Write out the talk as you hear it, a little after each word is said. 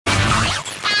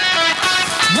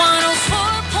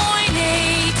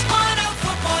104.8,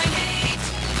 104.8,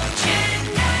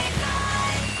 Chennai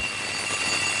Live.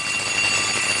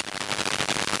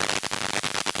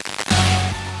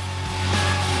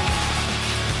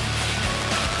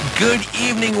 Good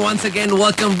evening once again.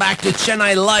 Welcome back to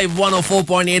Chennai Live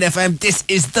 104.8 FM. This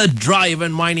is The Drive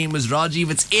and my name is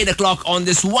Rajiv. It's 8 o'clock on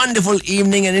this wonderful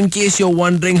evening, and in case you're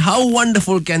wondering how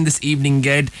wonderful can this evening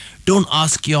get, don't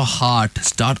ask your heart,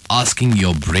 start asking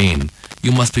your brain.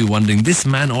 You must be wondering, this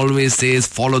man always says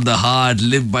follow the heart,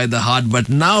 live by the heart, but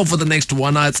now for the next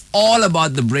 1 hour it's all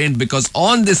about the brain, because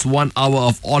on this 1 hour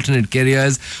of alternate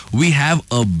careers we have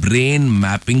a brain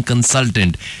mapping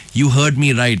consultant. You heard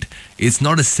me right. It's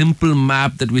not a simple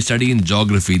map that we study in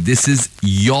geography. This is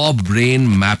your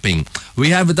brain mapping. We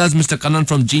have with us Mr. Kannan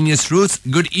from Genius Roots.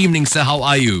 Good evening, sir. How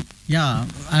are you? Yeah,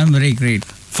 I'm very great.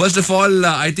 First of all,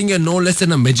 I think you're no less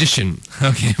than a magician,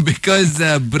 okay? Because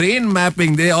brain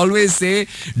mapping, they always say,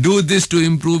 do this to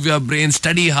improve your brain,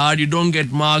 study hard, you don't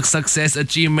get marks, success,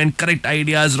 achievement, correct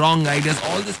ideas, wrong ideas,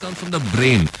 all this comes from the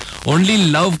brain. Only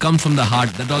love comes from the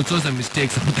heart. That also is a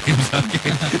mistake sometimes,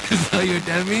 okay? So you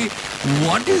tell me,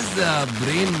 what is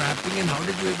brain mapping and how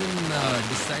did you even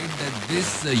decide that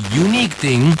this unique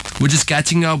thing, which is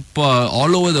catching up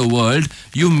all over the world,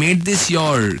 you made this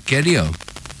your career?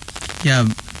 Yeah,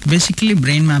 basically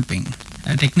brain mapping.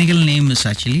 A technical name is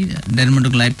actually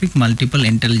Dermatoglyphic Multiple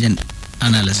Intelligent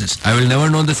Analysis. I will never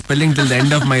know the spelling till the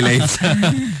end of my life.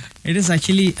 It is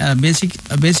actually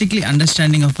basically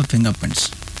understanding of the fingerprints.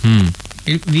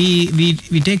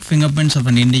 We take fingerprints of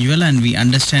an individual and we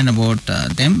understand about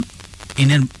them,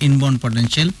 inborn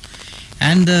potential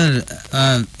and the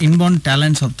inborn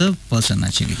talents of the person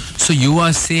actually. So you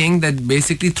are saying that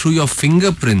basically through your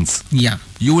fingerprints, yeah,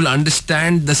 you will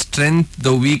understand the strength,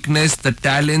 the weakness, the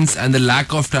talents and the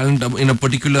lack of talent in a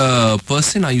particular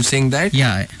person. Are you saying that?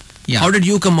 Yeah. How did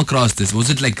you come across this? Was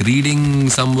it like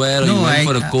reading somewhere or you went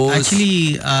for a course?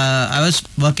 Actually, I was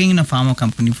working in a pharma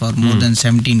company for more than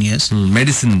 17 years.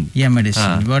 Medicine? Yeah,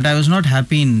 medicine. But I was not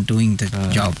happy in doing the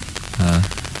job.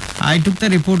 I took the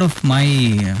report of my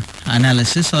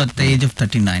analysis at the age of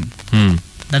 39.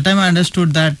 That time I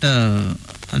understood that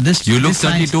this... You look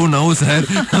 32 now, sir.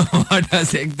 What are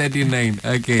saying 39?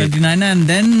 Okay. 39, and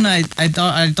then I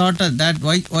thought that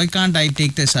why can't I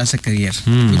take this as a career?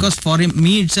 Because for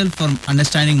me itself, for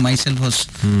understanding myself was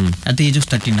at the age of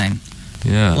 39.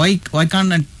 Yeah. Why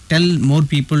can't I tell more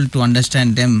people to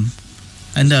understand them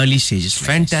in the early stages?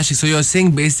 Fantastic. So you're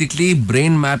saying basically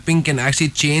brain mapping can actually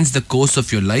change the course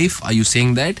of your life. Are you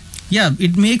saying that? Yeah,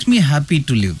 it makes me happy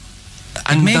to live.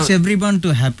 And it makes everyone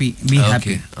to happy.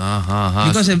 Okay.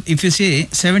 Because if you say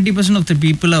 70% of the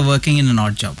people are working in an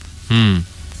odd job.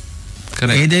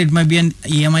 Correct. Either it might be an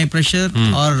EMI pressure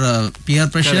or peer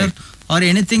pressure or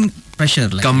anything pressure.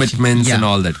 Like commitments and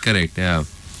all that. Correct. Yeah.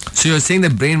 So you're saying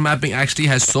that brain mapping actually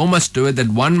has so much to it that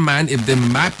one man, if they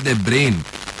map their brain,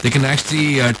 they can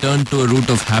actually turn to a route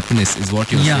of happiness, is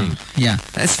what you're saying. Yeah.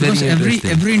 That's because very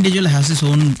interesting. every individual has his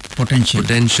own potential.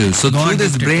 So through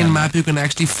this brain talent. map, you can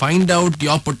actually find out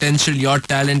your potential, your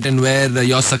talent, and where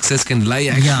your success can lie.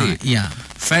 Actually. Yeah.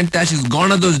 Fantastic.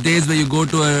 Gone are those days where you go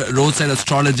to a roadside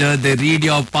astrologer, they read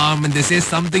your palm and they say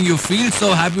something, you feel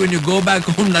so happy. When you go back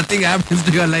home, nothing happens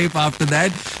to your life after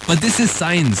that. But this is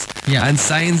science. Yeah. And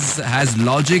science has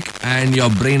logic and your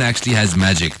brain actually has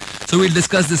magic. So we'll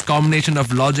discuss this combination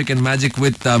of logic and magic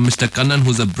with Mr. Kannan,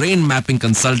 who's a brain mapping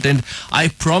consultant. I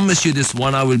promise you this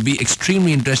 1 hour will be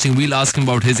extremely interesting. We'll ask him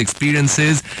about his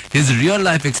experiences, his real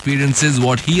life experiences,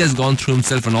 what he has gone through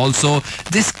himself, and also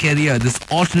this career, this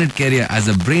alternate career as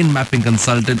a brain mapping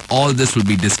consultant. All this will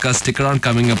be discussed. Stick around.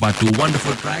 Coming up are two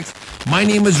wonderful tracks. My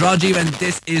name is Rajiv and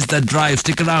this is The Drive.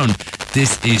 Stick around.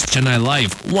 This is Chennai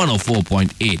Live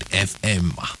 104.8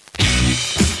 FM.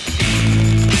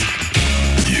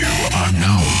 You are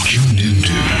now tuned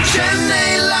into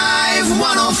Chennai Live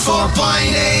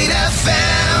 104.8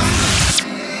 FM.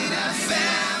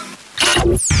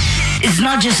 It's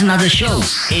not just another show.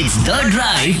 It's The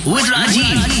Drive with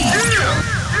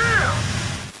Rajiv.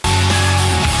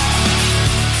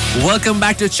 Welcome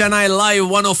back to Chennai Live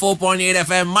 104.8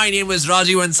 FM. My name is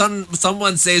Rajiv. When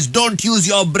someone says don't use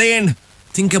your brain,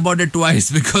 think about it twice,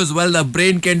 because the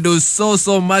brain can do so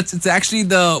much. It's actually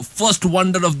the first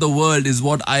wonder of the world is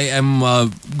what I am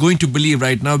going to believe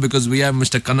right now, because we have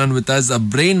Mr. Kannan with us, a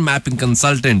brain mapping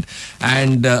consultant,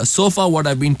 and so far what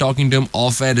I've been talking to him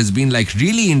off air has been like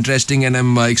really interesting, and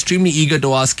I'm extremely eager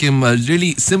to ask him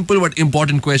really simple but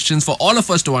important questions for all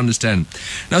of us to understand.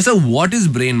 Now sir, what is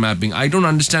brain mapping? I don't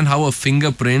understand how a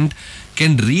fingerprint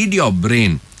can read your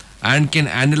brain. and can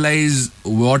analyze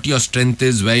what your strength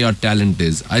is, where your talent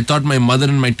is. I thought my mother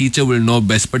and my teacher will know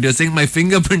best, but you're saying my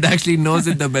fingerprint actually knows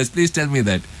it the best. Please tell me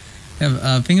that.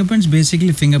 Fingerprints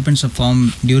are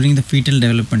formed during the fetal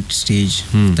development stage,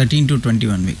 13 to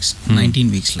 21 weeks,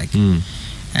 19 weeks like.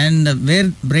 And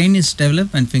where brain is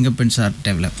developed and fingerprints are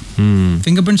developed.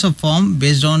 Fingerprints are formed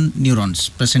based on neurons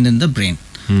present in the brain.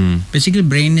 Basically,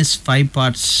 brain is 5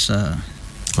 parts.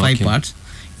 Parts.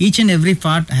 Each and every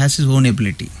part has its own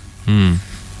ability.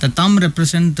 The thumb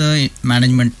represents the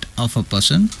management of a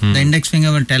person. The index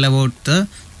finger will tell about the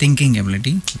thinking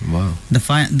ability. Wow.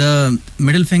 The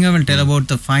middle finger will tell about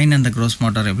the fine and the gross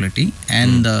motor ability,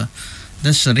 and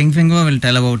this ring finger will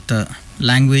tell about the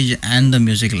language and the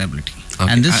musical ability.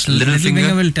 Okay. And this little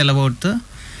finger will tell about the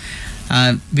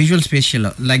visual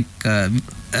spatial, like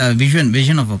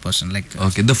vision of a person, like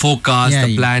the forecast,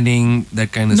 the planning,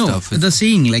 that kind of stuff. The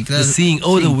seeing, like the seeing.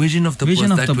 The vision of the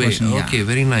person. Okay,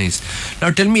 very nice. Now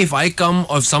tell me, if I come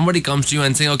or if somebody comes to you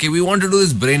and saying, okay, we want to do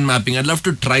this brain mapping, I'd love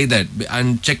to try that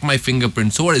and check my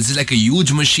fingerprint. So what is this, like a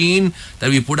huge machine that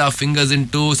we put our fingers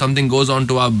into, something goes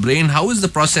onto our brain? How is the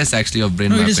process actually of brain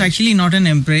mapping? It is actually not an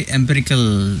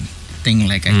empirical thing.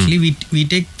 Like actually we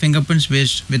take fingerprints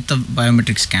based with the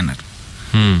biometric scanner.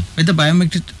 With the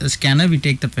biometric scanner, we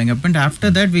take the fingerprint. After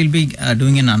that, we'll be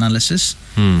doing an analysis,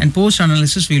 and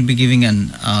post-analysis, we'll be giving an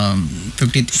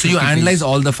 50. So you analyze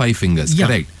all the 5 fingers,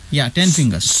 correct? Yeah, 10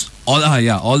 fingers. All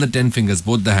the 10 fingers,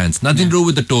 both the hands. Nothing to do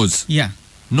with the toes. Yeah.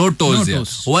 No toes here.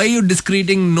 Why are you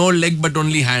discreting no leg but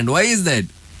only hand? Why is that?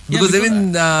 Because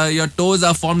even your toes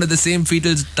are formed at the same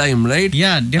fetal time, right?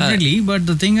 Yeah, definitely. But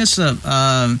the thing is,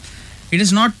 it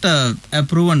is not a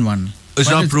proven one. It's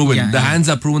not proven. The hands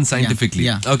are proven scientifically.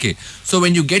 Okay. So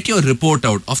when you get your report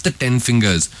out of the 10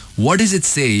 fingers, what does it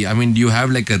say? I mean, do you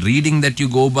have like a reading that you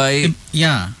go by?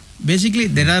 Basically,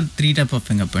 there are 3 types of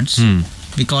fingerprints.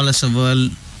 We call as a whirl,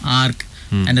 arc,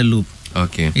 and a loop.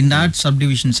 Okay. In that,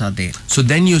 subdivisions are there. So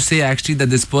then you say actually that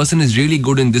this person is really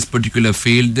good in this particular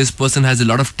field. This person has a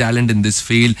lot of talent in this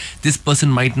field. This person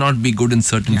might not be good in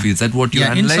certain fields. That's what you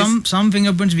analyze? In some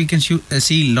fingerprints, we can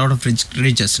see a lot of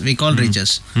ridges. We call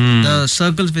ridges. The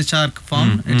circles which are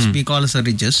formed, we call as a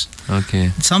ridges.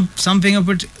 Okay. Some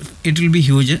fingerprints, it will be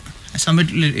huge. Some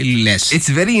it will be less. It's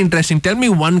very interesting. Tell me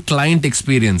one client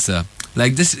experience, sir.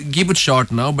 Like, just keep it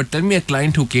short now, but tell me a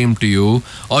client who came to you,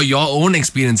 or your own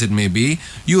experience it may be,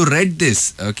 you read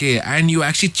this, okay, and you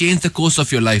actually changed the course of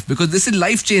your life, because this is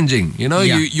life-changing,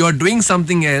 you're doing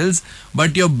something else,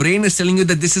 but your brain is telling you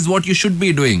that this is what you should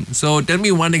be doing. So tell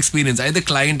me one experience, either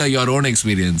client or your own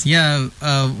experience.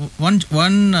 One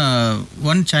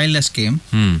child has came,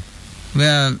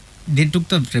 where they took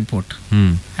the report,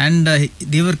 and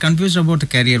they were confused about the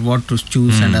career, what to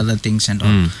choose and other things and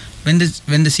all. When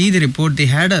they see the report, they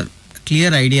had a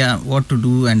clear idea what to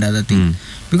do and other things.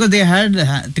 Because they had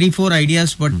 3-4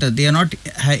 ideas, but they are not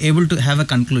able to have a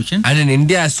conclusion. And in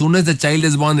India, as soon as the child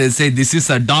is born, they'll say, this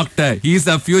is a doctor, he's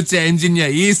a future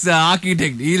engineer, he's an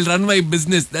architect, he'll run my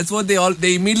business. That's what they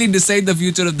immediately decide the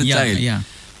future of the child.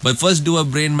 But first do a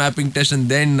brain mapping test and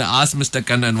then ask Mr.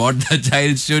 Kannan what the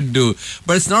child should do.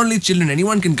 But it's not only children.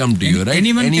 Anyone can come to you, right?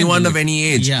 Anyone of any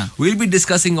age. We'll be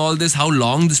discussing all this, how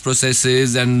long this process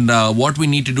is and what we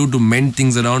need to do to mend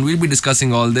things around. We'll be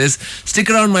discussing all this.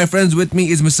 Stick around, my friends. With me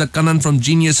is Mr. Kannan from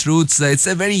Genius Roots. It's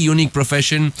a very unique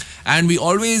profession and we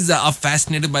always are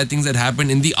fascinated by things that happen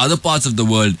in the other parts of the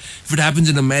world. If it happens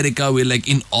in America, we're like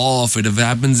in awe of it. If it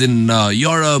happens in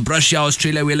Europe, Russia,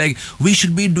 Australia, we're like, we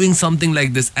should be doing something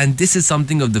like this. And this is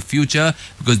something of the future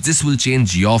because this will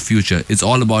change your future. It's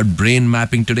all about brain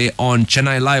mapping today on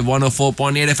Chennai Live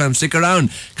 104.8 FM. Stick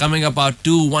around. Coming up are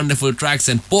 2 wonderful tracks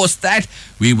and post that,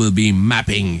 we will be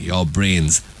mapping your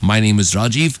brains. My name is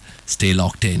Rajiv. Stay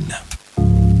locked in.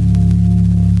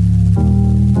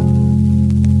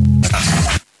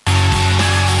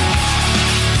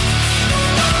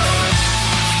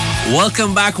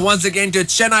 Welcome back once again to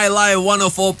Chennai Live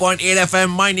 104.8 FM.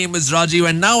 My name is Rajiv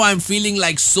and now I'm feeling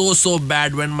like so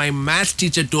bad when my maths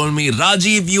teacher told me,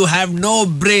 Rajiv, you have no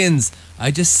brains. I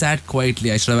just sat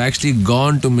quietly. I should have actually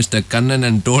gone to Mr. Kannan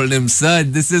and told him, sir,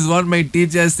 this is what my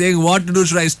teacher is saying. What to do?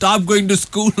 Should I stop going to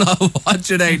school or what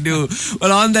should I do?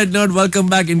 Well, on that note, welcome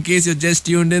back. In case you're just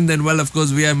tuned in, then, well, of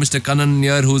course, we have Mr. Kannan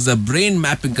here, who's a brain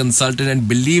mapping consultant. And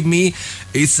believe me,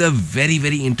 it's a very,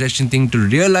 very interesting thing to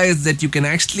realize that you can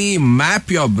actually map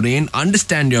your brain,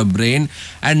 understand your brain,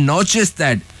 and not just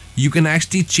that, you can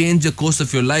actually change the course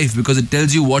of your life because it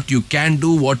tells you what you can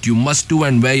do, what you must do,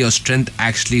 and where your strength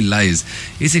actually lies.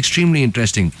 It's extremely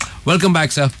interesting. Welcome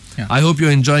back, sir. Yeah. I hope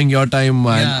you're enjoying your time.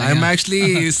 I'm Yeah.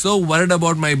 actually so worried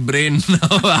about my brain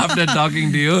now after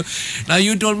talking to you. Now,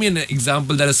 you told me an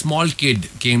example that a small kid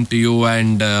came to you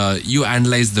and you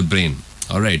analyzed the brain.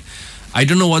 All right. I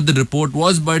don't know what the report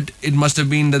was, but it must have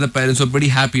been that the parents were pretty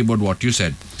happy about what you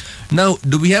said. Now,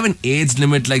 do we have an age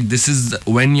limit, like this is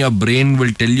when your brain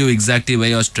will tell you exactly where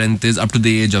your strength is up to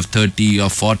the age of 30 or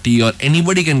 40, or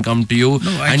anybody can come to you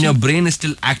and your brain is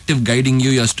still active guiding you,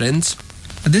 your strengths?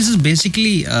 This is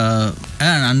basically an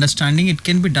understanding. It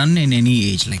can be done in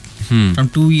any age, like from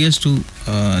 2 years to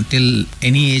till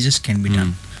any ages can be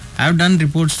done. I have done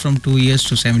reports from 2 years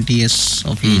to 70 years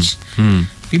of age.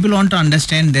 People want to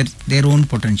understand their own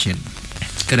potential.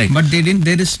 Correct. But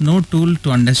there is no tool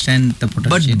to understand the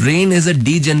potential. But brain is a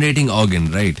degenerating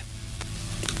organ, right?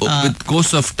 With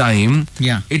course of time,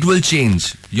 it will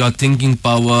change. Your thinking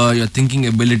power, your thinking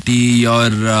ability, your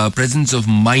presence of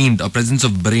mind or presence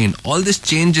of brain, all this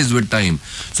changes with time.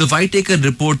 So if I take a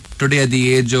report today at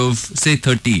the age of, say,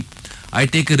 30, I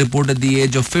take a report at the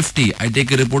age of 50, I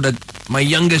take a report at my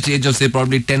youngest age of, say,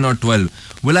 probably 10 or 12,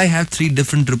 will I have 3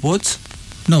 different reports?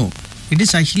 No, it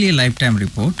is actually a lifetime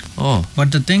report. Oh.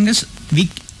 But the thing is,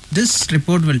 this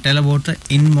report will tell about the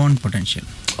inborn potential.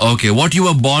 Okay, what you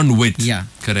were born with. Yeah.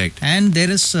 Correct. And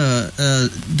there is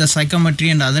the psychometry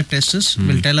and other tests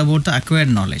will tell about the acquired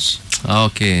knowledge.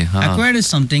 Okay. Acquired is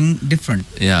something different.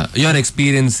 Yeah. Your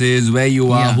experiences, where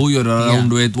you are, who you're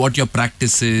around with, what your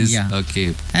practice is. Yeah.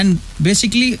 Okay. And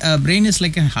basically, brain is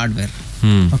like a hardware.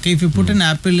 Okay, if you put an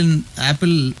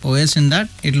Apple OS in that,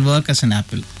 it will work as an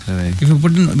Apple. Correct. If you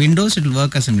put in Windows, it will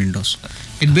work as in Windows.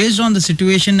 It based on the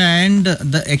situation and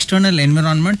the external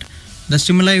environment, the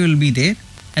stimuli will be there,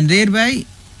 and thereby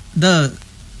the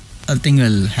thing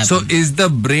will happen. So is the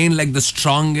brain like the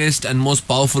strongest and most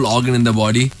powerful organ in the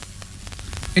body?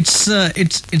 It's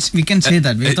we can say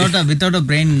that without a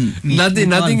brain,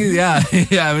 Nothing is,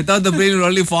 yeah. Without the brain, you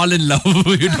only fall in love.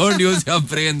 You don't use your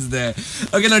brains there.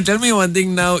 Okay, now tell me one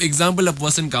thing. Now, example, a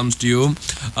person comes to you.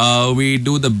 We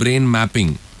do the brain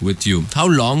mapping with you. How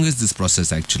long is this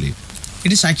process actually?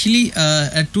 It is actually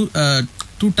a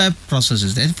two type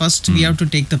processes there. First, we have to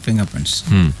take the fingerprints,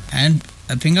 and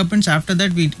fingerprints. After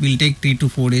that, we'll take 3 to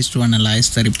 4 days to analyze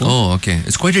the report. Oh, okay.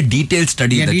 It's quite a detailed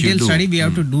study that you do. Detailed study we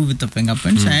have to do with the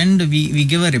fingerprints, and we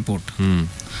give a report.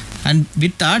 And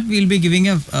with that, we'll be giving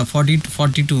a 40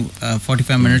 to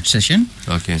 45 minute session.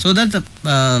 Okay. So that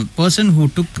the person who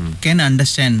took can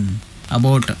understand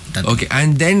about that. Okay,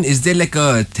 and then is there like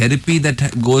a therapy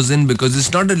that goes in, because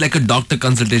it's not like a doctor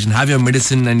consultation, have your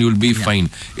medicine and you'll be fine.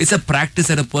 It's a practice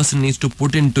that a person needs to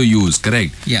put into use,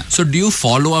 correct? Yeah. So do you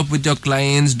follow up with your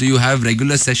clients? Do you have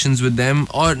regular sessions with them,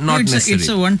 or not necessarily? It's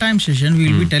a one-time session.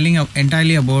 We'll be telling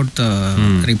entirely about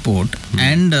the report,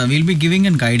 and we'll be giving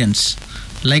a guidance.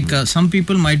 Like some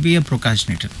people might be a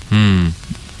procrastinator.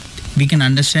 We can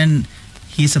understand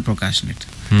he's a procrastinator.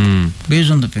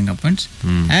 Based on the fingerprints,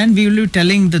 and we will be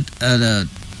telling the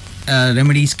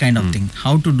remedies kind of thing,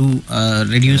 how to do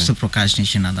reduce the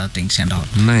procrastination and other things and all.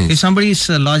 Nice. If somebody is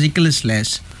logical is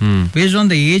less, based on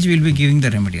the age, we'll be giving the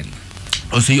remedial.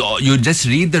 Oh, so you just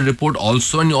read the report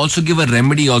also, and you also give a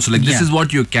remedy also, like this is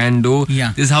what you can do,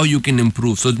 this is how you can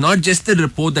improve. So it's not just the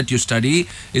report that you study,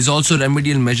 it's also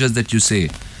remedial measures that you say.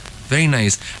 Very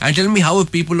nice. And tell me, how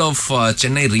have people of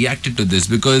Chennai reacted to this?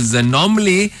 Because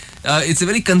normally it's a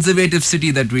very conservative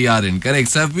city that we are in, correct?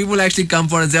 So if people actually come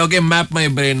forward and say, okay, map my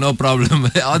brain, no problem.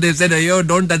 Or they've said, yo,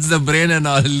 don't touch the brain and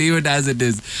I'll leave it as it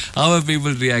is. How have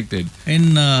people reacted?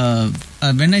 When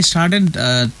I started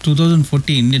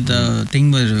 2014, the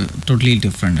thing was totally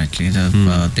different actually.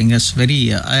 The thing is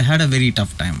I had a very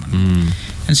tough time.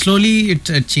 And slowly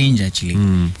it changed actually.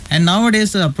 And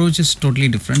nowadays the approach is totally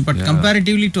different. But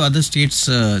comparatively to other states,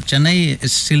 Chennai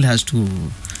still has to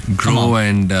grow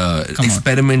and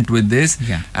experiment with this.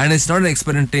 And it's not an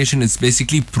experimentation, it's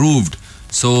basically proved.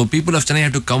 So people of Chennai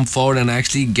have to come forward and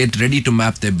actually get ready to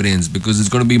map their brains, because it's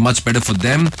going to be much better for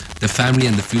them, their family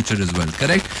and the future as well,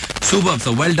 correct? Superb,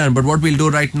 so well done. But what we'll do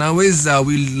right now is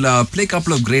we'll play a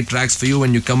couple of great tracks for you.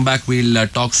 When you come back, we'll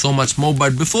talk so much more.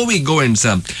 But before we go in,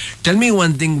 sir, tell me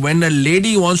one thing. When a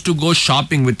lady wants to go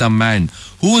shopping with a man,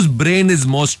 whose brain is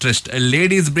more stressed, a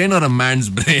lady's brain or a man's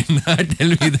brain? Tell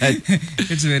me that.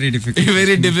 It's very difficult.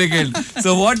 Very difficult.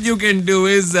 So what you can do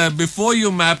is, before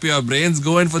you map your brains,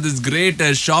 go in for this great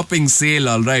shopping sale,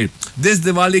 all right? This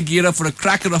Diwali gear up for a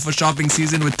cracker of a shopping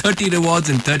season with 30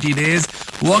 rewards in 30 days.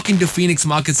 Walk into Phoenix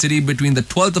Market City between the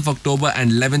 12th of October and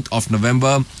 11th of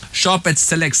November. Shop at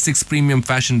select 6 premium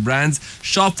fashion brands.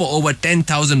 Shop for over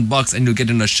 $10,000 and you'll get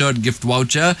in a shirt gift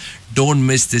voucher. Don't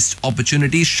miss this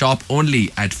opportunity. Shop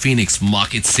only at Phoenix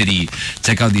Market City.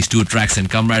 Check out these 2 tracks and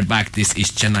come right back. This is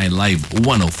Chennai Live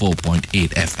 104.8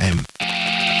 FM.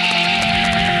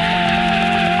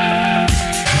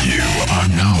 You are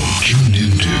now tuned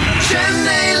into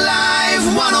Chennai Live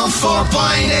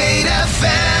 104.8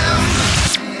 FM.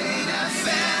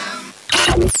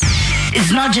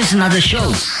 It's not just another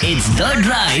show. It's The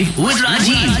Drive with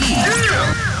Rajiv.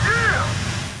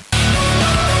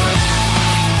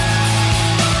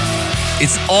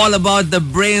 It's all about the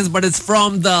brains, but it's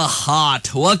from the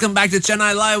heart. Welcome back to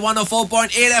Chennai Live 104.8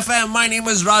 FM. My name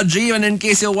is Rajiv, and in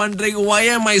case you're wondering why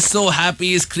am I so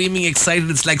happy, screaming, excited,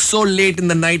 it's like so late in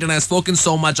the night and I've spoken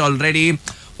so much already.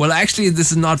 Well, actually,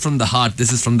 this is not from the heart.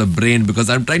 This is from the brain because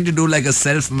I'm trying to do like a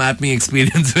self-mapping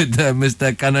experience with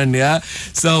Mr. Kannan, yeah?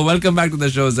 So, welcome back to the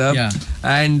show, sir. Yeah.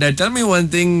 And tell me one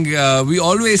thing. We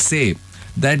always say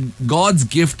that God's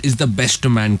gift is the best to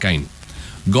mankind.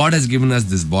 God has given us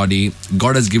this body.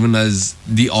 God has given us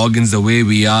the organs the way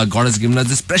we are. God has given us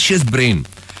this precious brain.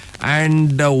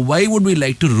 And why would we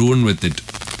like to ruin with it?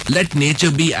 Let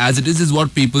nature be as it is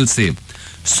what people say.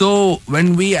 So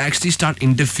when we actually start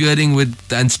interfering with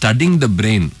and studying the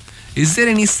brain, is there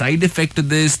any side effect to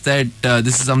this, that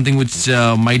this is something which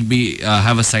might be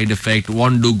have a side effect,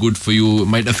 won't do good for you,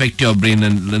 might affect your brain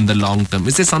in the long term?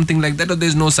 Is there something like that, or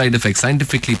there's no side effect,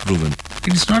 scientifically proven?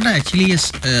 It's not actually a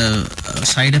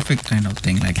side effect kind of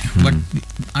thing, like, but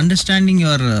understanding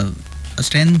your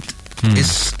strength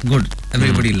is good.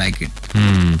 Everybody like it.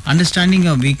 Understanding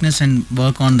your weakness and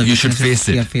work on the You should weaknesses, face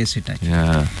it. Yeah, face it actually.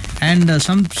 Yeah. And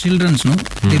some children,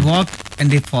 they walk and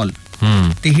they fall.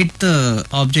 They hit the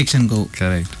objects and go.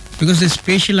 Correct. Because the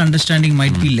spatial understanding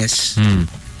might be less.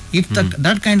 If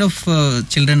that kind of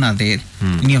children are there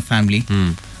in your family,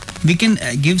 we can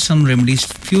give some remedies.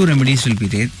 Few remedies will be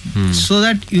there, so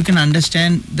that you can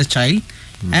understand the child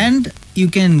and you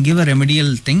can give a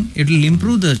remedial thing. It will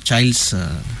improve the child's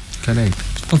Correct.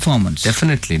 performance.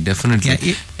 Definitely. Yeah,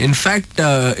 In fact,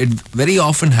 it very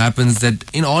often happens that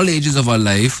in all ages of our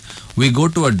life, we go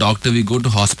to a doctor, we go to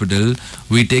hospital,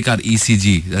 we take our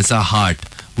ECG, that's our heart,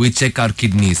 we check our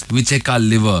kidneys, we check our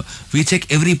liver, we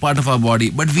check every part of our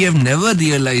body, but we have never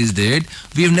realized it.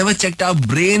 We have never checked our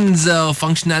brain's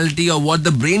functionality or what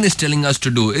the brain is telling us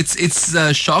to do. It's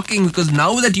shocking because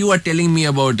now that you are telling me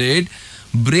about it,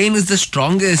 brain is the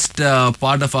strongest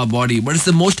part of our body, but it's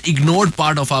the most ignored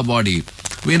part of our body.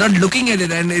 We're not looking at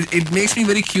it, and it makes me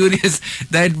very curious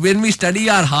that when we study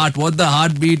our heart, what the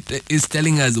heartbeat is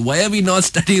telling us, why are we not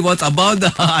studying what's above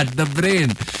the heart, the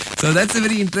brain? So that's a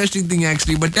very interesting thing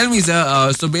actually. But tell me,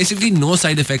 sir, so basically no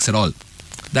side effects at all.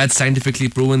 That's scientifically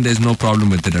proven. There's no problem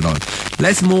with it at all.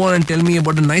 Let's move on and tell me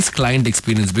about a nice client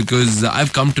experience, because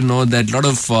I've come to know that a lot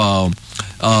of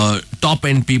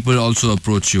top-end people also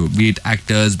approach you, be it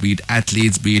actors, be it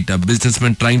athletes, be it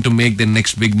businessmen trying to make their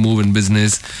next big move in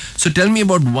business. So tell me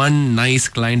about one nice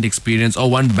client experience or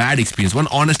one bad experience, one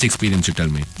honest experience, you tell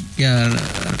me. Yeah,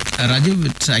 Rajiv,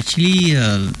 it's actually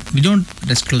we don't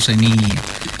disclose any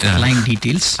client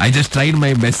details. I just tried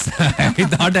my best. I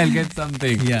thought I'll get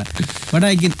something. Yeah, but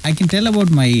I can tell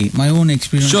about my own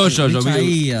experience. Sure.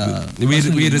 which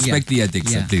We respect the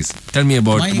ethics. Yeah. Please tell me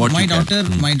about what my you daughter.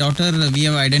 can. My daughter, we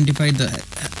have identified her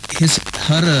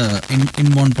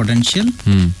inborn potential,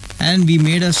 and we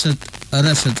made her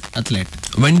as an athlete.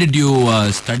 When did you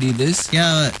study this?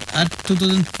 Yeah, at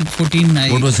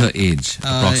 2014, What was her age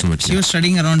approximately? she was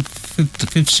studying around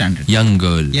fifth standard. Young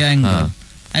girl. Yeah, young girl.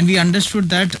 And we understood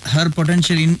that her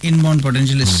potential, inborn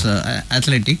potential, is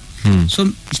athletic.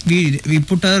 So we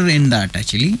put her in that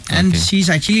actually, and she's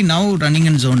actually now running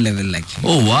in zone level actually.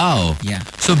 Oh wow! Yeah.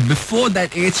 So before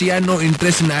that age, she had no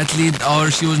interest in athlete, or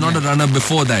she was not a runner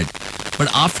before that. But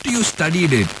after you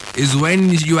studied it, is when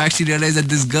you actually realized that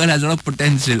this girl has a lot of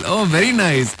potential. Oh, very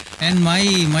nice. And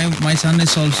my son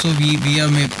is also we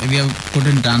have put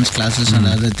in dance classes and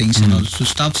other things and also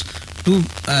stuffs to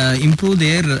improve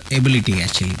their ability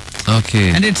actually. Okay.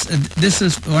 And it's this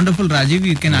is wonderful, Rajiv.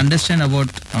 You can understand about.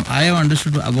 I have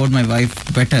understood about my wife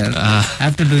better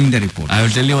after doing the report. I will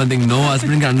tell you one thing. No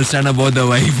husband can understand about the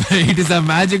wife. It is a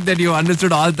magic that you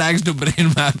understood all thanks to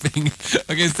brain mapping.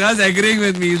 Okay, sir's agreeing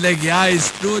with me. He's like, yeah,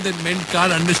 it's true that men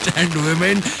can't understand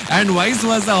women, and vice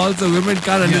versa also. Women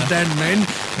can't understand men.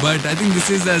 But I think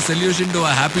this is a solution to a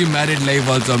happy married life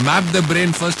also. Map the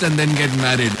brain first and then get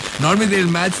married. Normally they'll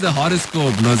match the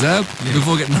horoscope, no sir?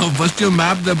 Now first you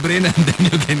map the brain and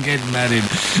then you can get married.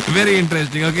 Very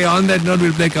interesting. Okay, on that note,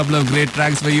 we'll play a couple of great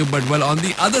tracks for you. But well, on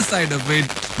the other side of it,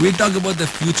 we talk about the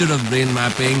future of brain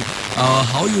mapping,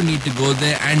 how you need to go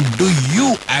there, and do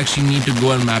you actually need to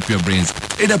go and map your brains?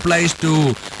 It applies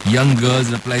to young girls,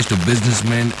 it applies to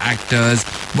businessmen, actors,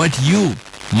 but you,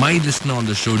 my listener on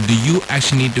the show, do you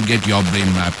actually need to get your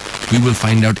brain mapped? We will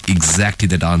find out exactly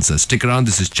that answer. Stick around.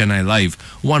 This is Chennai Live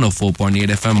 104.8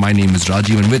 FM. My name is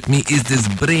Rajiv, and with me is this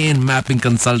brain mapping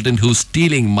consultant who's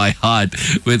stealing my heart.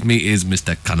 With me is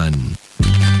Mr. Kannan.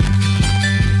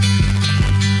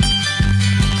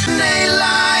 Chennai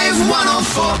Live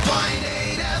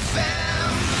 104.8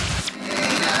 FM.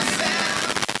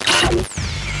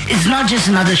 It's not just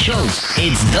another show.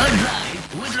 It's The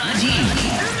Drive with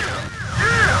Rajiv.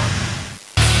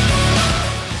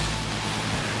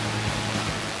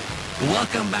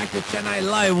 Welcome back to Chennai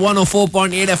Live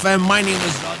 104.8 FM. My name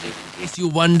is Rajiv. In case you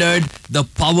wondered, the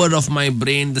power of my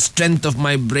brain, the strength of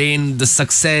my brain, the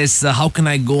success, how can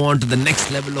I go on to the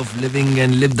next level of living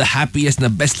and live the happiest and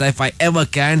the best life I ever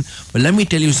can? But let me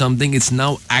tell you something, it's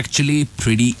now actually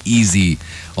pretty easy.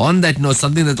 On that note,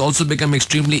 something that's also become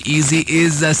extremely easy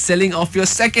is selling off your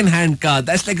second-hand car.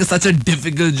 That's like such a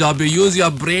difficult job. You use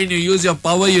your brain, you use your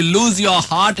power, you lose your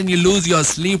heart and you lose your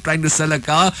sleep trying to sell a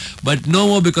car. But no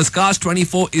more, because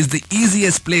Cars24 is the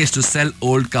easiest place to sell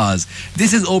old cars.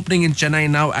 This is opening in Chennai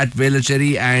now at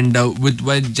Velachery, and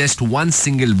with just one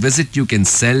single visit, you can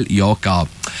sell your car.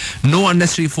 No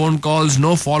unnecessary phone calls,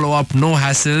 no follow-up, no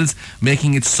hassles,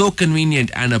 making it so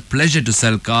convenient and a pleasure to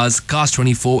sell cars.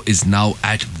 Cars24 is now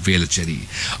at Velachery.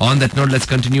 On that note, let's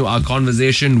continue our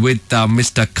conversation with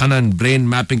Mr. Kannan, brain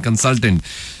mapping consultant.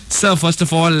 Sir, first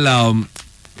of all,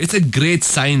 it's a great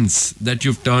science that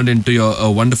you've turned into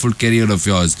your wonderful career of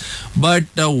yours. But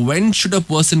when should a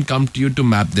person come to you to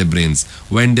map their brains?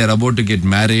 When they're about to get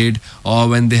married, or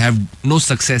when they have no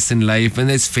success in life, when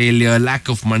there's failure, lack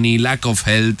of money, lack of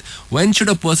health? When should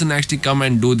a person actually come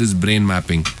and do this brain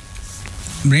mapping?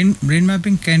 Brain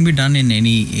mapping can be done in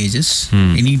any ages,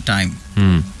 any time.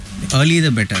 Earlier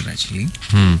the better, actually.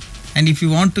 And if you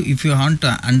want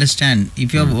to understand,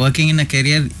 if you are working in a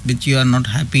career which you are not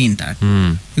happy in that,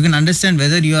 you can understand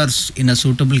whether you are in a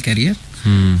suitable career.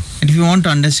 And if you want to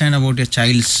understand about your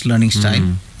child's learning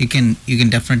style, you can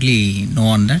definitely know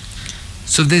on that.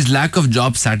 So there's lack of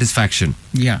job satisfaction.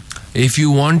 Yeah. If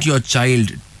you want your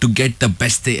child to get the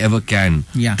best they ever can,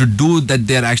 to do that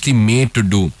they're actually made to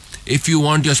do, if you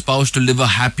want your spouse to live a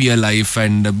happier life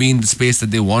and be in the space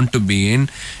that they want to be in,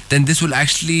 then this will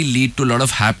actually lead to a lot of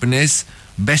happiness,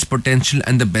 best potential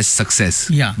and the best success.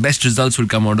 Yeah. Best results will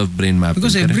come out of brain mapping.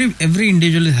 Because every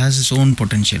individual has his own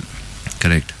potential.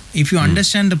 Correct. If you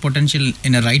understand the potential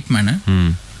in a right manner,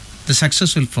 the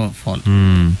success will fall.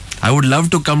 I would love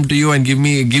to come to you and give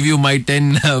you my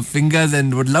 10 fingers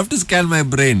and would love to scan my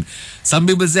brain. Some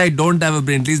people say I don't have a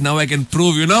brain. At least now I can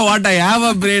prove, you know what, I have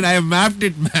a brain. I have mapped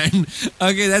it, man.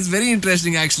 Okay, that's very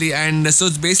interesting actually. And so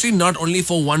it's basically not only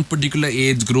for one particular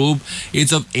age group.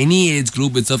 It's of any age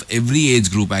group. It's of every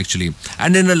age group actually.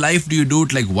 And in a life, do you do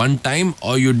it like one time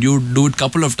or you do it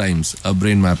couple of times,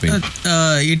 brain mapping?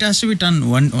 It has to be done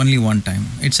only one time.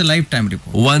 It's a lifetime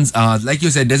report. Once, like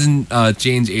you said, doesn't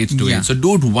change age to age. So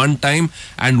do it one time,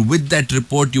 and with that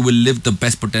report you will live the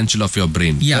best potential of your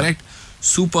brain. Correct?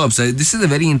 Superb, sir. This is a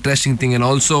very interesting thing, and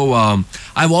also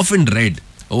I've often read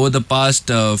over the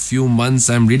past few months,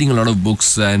 I'm reading a lot of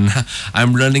books and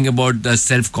I'm learning about the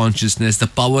self-consciousness, the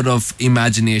power of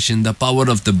imagination, the power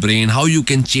of the brain, how you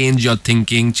can change your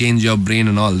thinking, change your brain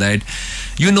and all that.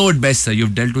 You know it best, sir.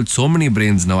 You've dealt with so many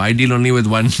brains now. I deal only with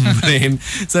one brain.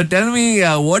 So tell me,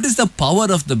 what is the power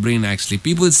of the brain actually?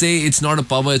 People say it's not a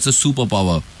power, it's a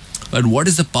superpower. But what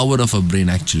is the power of a brain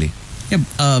actually?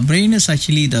 Yeah, brain is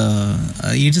actually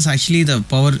the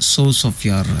power source of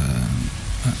your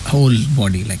whole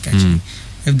body. Like actually,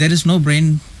 if there is no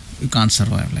brain, you can't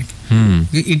survive. Like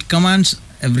it commands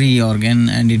every organ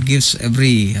and it gives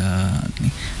every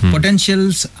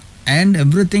potentials, and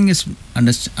everything is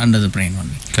under the brain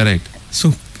only. Correct.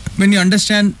 So when you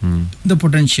understand the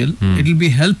potential, it will be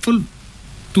helpful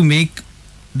to make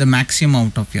the maximum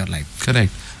out of your life.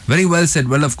 Correct. Very well said.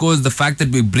 Well, of course, the fact that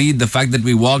we breathe, the fact that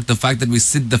we walk, the fact that we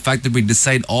sit, the fact that we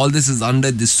decide, all this is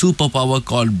under this superpower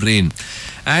called brain.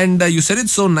 And you said it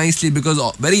so nicely, because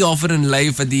very often in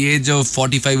life, at the age of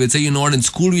 45, we'll say, you know what, in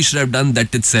school we should have done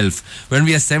that itself. When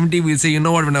we are 70, we'll say, you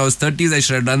know what, when I was 30s, I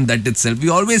should have done that itself. We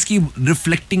always keep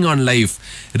reflecting on life,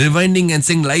 rewinding and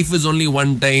saying, life is only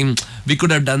one time. We could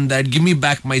have done that. Give me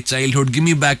back my childhood. Give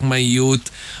me back my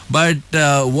youth. But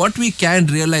what we can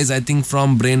realize, I think,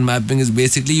 from brain mapping is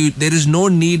basically there is no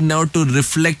need now to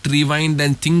reflect, rewind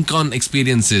and think on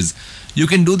experiences. You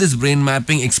can do this brain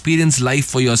mapping, experience life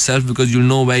for yourself, because you'll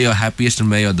know where you're happiest and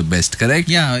where you're the best, correct?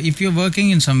 Yeah, if you're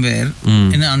working in somewhere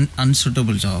in an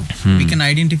unsuitable job, we can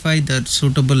identify the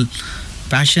suitable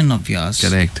passion of yours.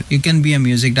 Correct. You can be a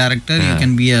music director, you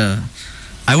can be a...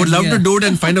 I would love to do it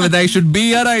and find out whether I should be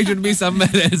here or I should be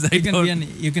somewhere else.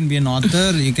 You can be an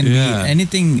author, you can be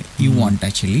anything you want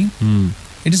actually.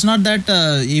 It is not that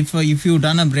if you've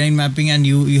done a brain mapping and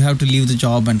you have to leave the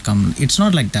job and come. It's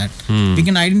not like that. We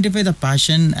can identify the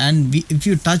passion, and if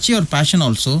you touch your passion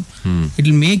also, it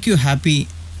will make you happy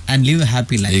and live a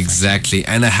happy life. Exactly.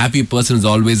 And a happy person is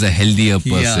always a healthier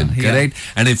person, correct?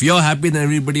 And if you're happy, then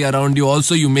everybody around you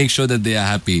also, you make sure that they are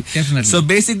happy. Definitely. So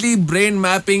basically, brain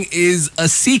mapping is a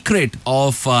secret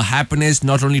of happiness,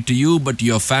 not only to you, but to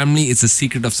your family. It's a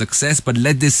secret of success. But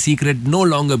let this secret no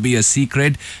longer be a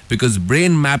secret, because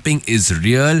brain mapping is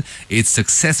real. It's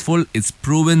successful. It's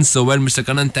proven. So well, Mr.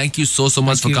 Kannan, thank you so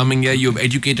much for coming here. You've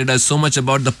educated us so much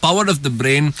about the power of the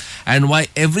brain and why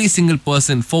every single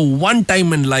person, for one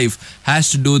time in life,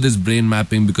 has to do this brain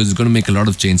mapping, because it's going to make a lot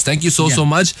of change. Thank you so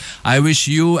much. I wish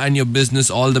you and your business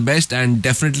all the best, and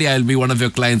definitely I'll be one of your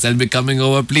clients. I'll be coming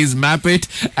over. Please map it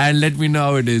and let me know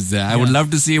how it is. I would love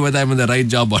to see whether I'm in the right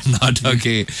job or not.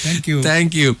 Okay. Thank you.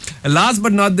 Thank you. Last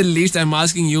but not the least, I'm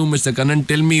asking you, Mr. Kannan,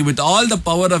 tell me, with all the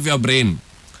power of your brain,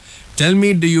 tell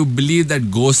me, do you believe that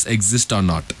ghosts exist or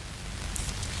not?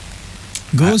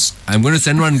 Ghost? I'm going to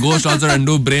send one ghost also and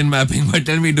do brain mapping, but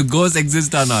tell me, do ghosts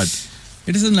exist or not?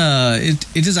 It is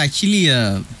it is actually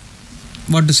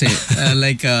what to say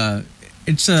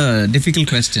it's a difficult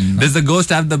question. Does the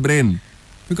ghost have the brain?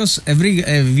 Because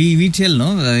we tell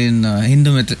in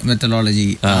Hindu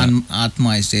methodology,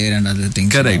 Atma is there and other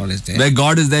things. Correct. All is there. Where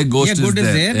God is there, ghost good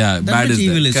is there. Yeah, that bad much is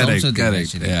evil there. is Correct, also there.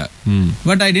 correct. Actually. Yeah.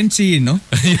 But I didn't see, You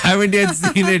haven't yet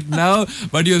seen it now,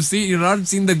 but you've not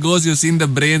seen the ghost, you've seen the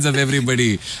brains of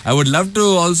everybody. I would love to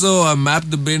also map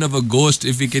the brain of a ghost.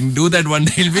 If we can do that one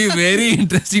day, it'll be very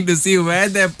interesting to see where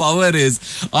their power is.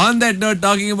 On that note,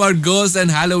 talking about ghosts and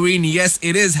Halloween, yes,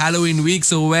 it is Halloween week,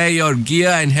 so wear your gear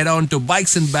and head on to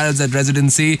Bikes and Barrels at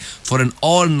Residency for an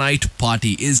all-night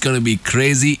party. It's going to be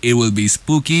crazy. It will be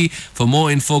spooky. For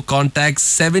more info, contact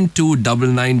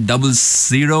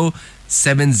 729900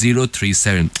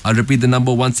 7037. I'll repeat the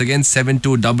number once again,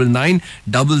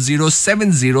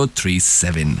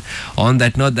 7299007037. On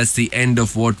that note, that's the end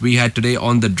of what we had today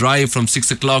on the drive from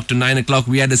 6 o'clock to 9 o'clock.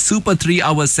 We had a super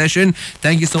 3-hour session.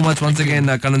 Thank you so much once again,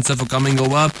 Kannan sir, for coming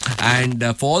over. And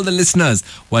for all the listeners,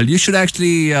 well, you should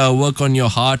actually work on your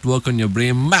heart, work on your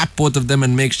brain, map both of them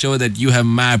and make sure that you have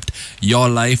mapped your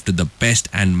life to the best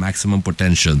and maximum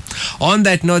potential. On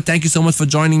that note, thank you so much for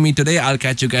joining me today. I'll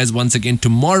catch you guys once again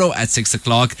tomorrow at 6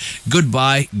 o'clock.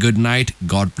 Goodbye, good night,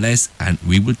 God bless, and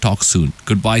we will talk soon.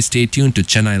 Goodbye, stay tuned to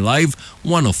Chennai Live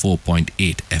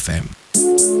 104.8 FM.